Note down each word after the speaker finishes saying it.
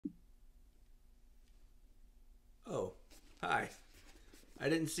Hi. I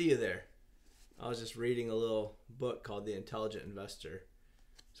didn't see you there. I was just reading a little book called The Intelligent Investor.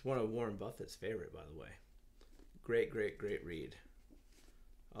 It's one of Warren Buffett's favorite, by the way. Great read.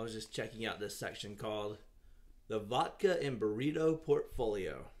 I was just checking out this section called The Vodka and Burrito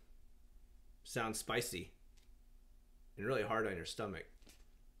Portfolio. Sounds spicy and really hard on your stomach.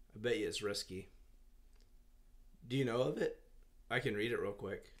 I bet you it's risky. Do you know of it? I can read it real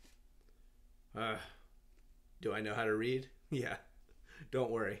quick. Do I know how to read? Yeah,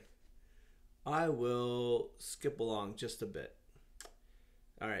 don't worry. I will skip along just a bit.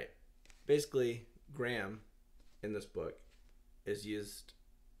 All right. Basically, Graham in this book is used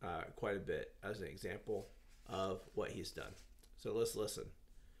quite a bit as an example of what he's done. So let's listen.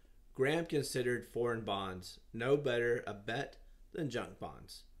 Graham considered foreign bonds no better a bet than junk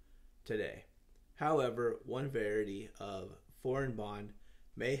bonds today. However, one variety of foreign bond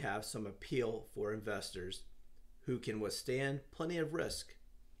may have some appeal for investors who can withstand plenty of risk.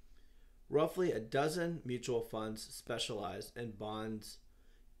 Roughly a dozen mutual funds specialize in bonds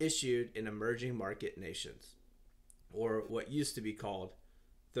issued in emerging market nations, or what used to be called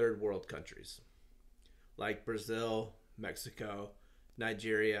third world countries, like Brazil, Mexico,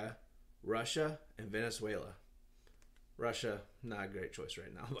 Nigeria, Russia, and Venezuela. Russia, not a great choice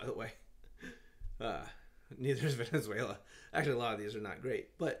right now, by the way. Neither is Venezuela. Actually, a lot of these are not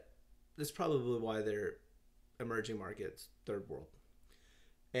great, but that's probably why they're emerging markets, third world.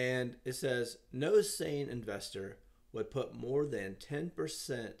 And it says no sane investor would put more than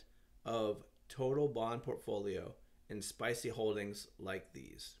 10% of total bond portfolio in spicy holdings like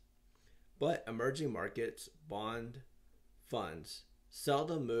these. But emerging markets bond funds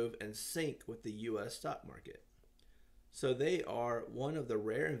seldom move in sync with the US stock market. So they are one of the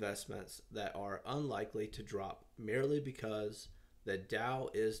rare investments that are unlikely to drop merely because the Dow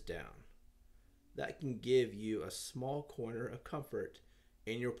is down. That can give you a small corner of comfort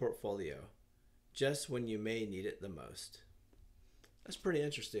in your portfolio just when you may need it the most. That's pretty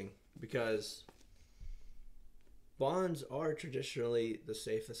interesting because bonds are traditionally the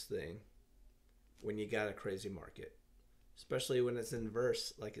safest thing when you got a crazy market, especially when it's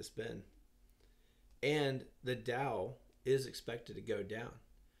inverse like it's been. And the Dow is expected to go down.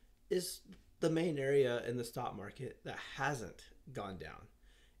 It's the main area in the stock market that hasn't gone down.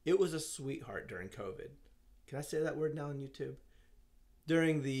 It was a sweetheart during COVID. Can I say that word now on YouTube?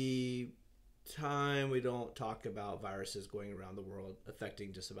 During the time we don't talk about viruses going around the world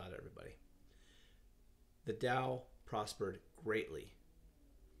affecting just about everybody, the Dow prospered greatly.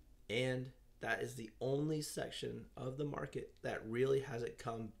 And that is the only section of the market that really hasn't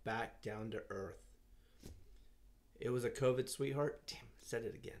come back down to earth. It was a COVID sweetheart. Damn, said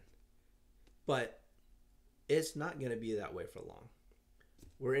it again. But it's not going to be that way for long.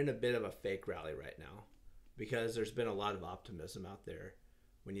 We're in a bit of a fake rally right now because there's been a lot of optimism out there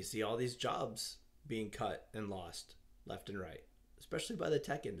when you see all these jobs being cut and lost left and right, especially by the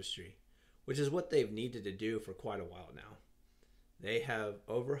tech industry, which is what they've needed to do for quite a while now. They have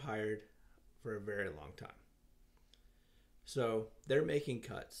overhired for a very long time. So they're making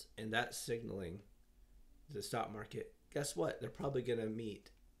cuts, and that's signaling the stock market. Guess what? They're probably going to meet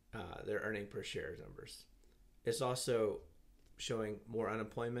their earning per share numbers. It's also showing more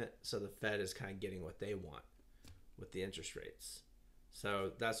unemployment, so the Fed is kind of getting what they want with the interest rates.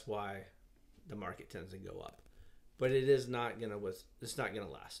 So that's why the market tends to go up. But it's not gonna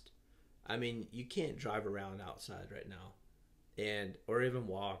last. I mean, you can't drive around outside right now or even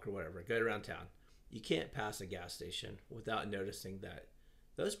walk or whatever, go around town. You can't pass a gas station without noticing that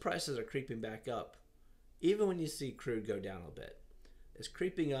those prices are creeping back up. Even when you see crude go down a bit, it's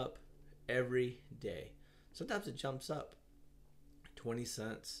creeping up every day. Sometimes it jumps up 20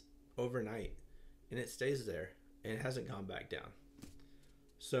 cents overnight and it stays there and it hasn't gone back down.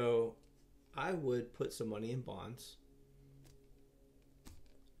 So I would put some money in bonds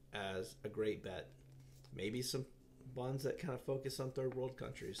as a great bet. Maybe some bonds that kind of focus on third world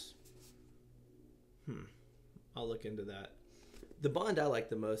countries. I'll look into that. The bond I like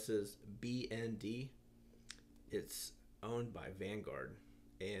the most is BND. It's owned by Vanguard,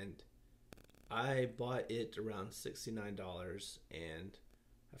 and I bought it around $69, and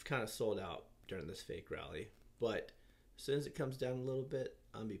I've kind of sold out during this fake rally. But as soon as it comes down a little bit,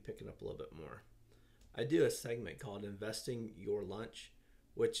 I'll be picking up a little bit more. I do a segment called Investing Your Lunch,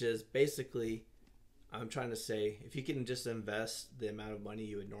 which is basically, I'm trying to say, if you can just invest the amount of money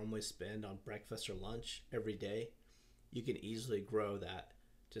you would normally spend on breakfast or lunch every day, you can easily grow that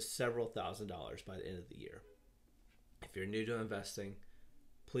to several $1,000s by the end of the year. If you're new to investing,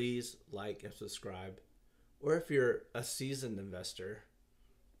 please like and subscribe. Or if you're a seasoned investor,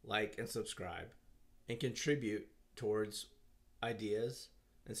 like and subscribe and contribute towards ideas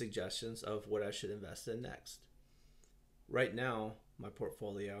and suggestions of what I should invest in next. Right now, my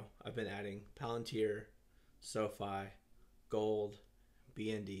portfolio, I've been adding Palantir, SoFi, gold,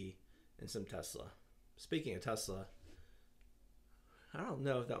 BND, and some Tesla. Speaking of Tesla, I don't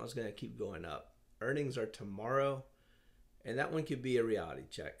know if that one's going to keep going up. Earnings are tomorrow, and that one could be a reality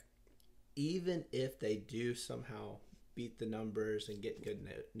check. Even if they do somehow beat the numbers and get good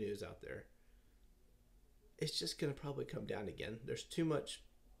news out there, it's just going to probably come down again. There's too much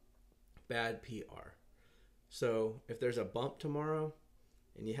bad PR. So if there's a bump tomorrow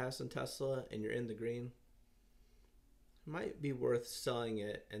and you have some Tesla and you're in the green, it might be worth selling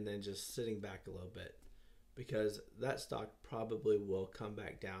it and then just sitting back a little bit, because that stock probably will come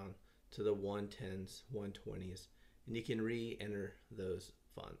back down to the 110s, 120s, and you can re-enter those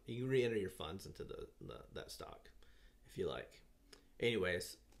funds. You can re-enter your funds into that stock if you like.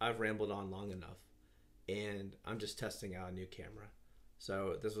 Anyways, I've rambled on long enough, and I'm just testing out a new camera.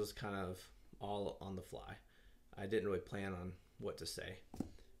 So this was kind of all on the fly. I didn't really plan on what to say,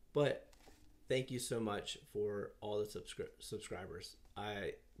 but thank you so much for all the subscribers.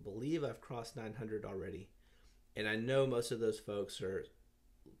 I believe I've crossed 900 already, and I know most of those folks are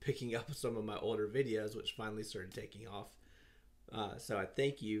picking up some of my older videos, which finally started taking off. So I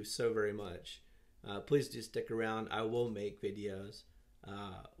thank you so very much. Please do stick around. I will make videos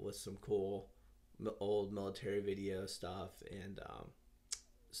with some cool old military video stuff, and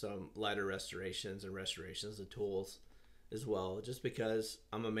some lighter restorations and restorations of tools as well, just because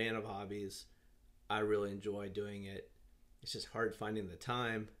I'm a man of hobbies. I really enjoy doing it. It's just hard finding the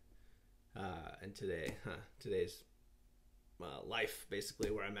time. And today's life,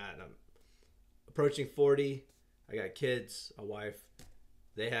 basically where I'm at. I'm approaching 40. I got kids, a wife.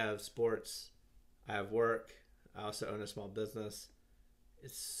 They have sports. I have work. I also own a small business.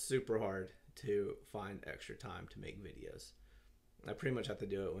 It's super hard to find extra time to make videos. I pretty much have to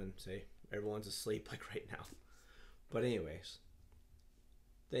do it when, say, everyone's asleep, like right now. But anyways,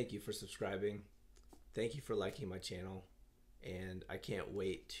 thank you for subscribing. Thank you for liking my channel. And I can't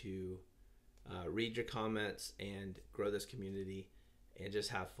wait to read your comments and grow this community and just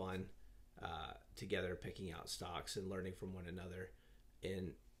have fun together, picking out stocks and learning from one another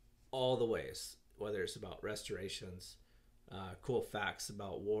in all the ways, whether it's about restorations, cool facts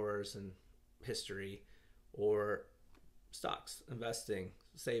about wars and history, or stocks, investing,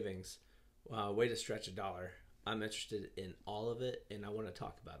 savings, way to stretch a dollar. I'm interested in all of it, and I want to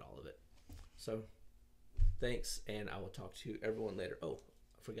talk about all of it. So thanks, and I will talk to everyone later. Oh,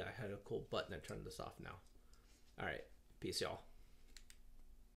 I forgot I had a cool button to turn this off now. All right, peace, y'all.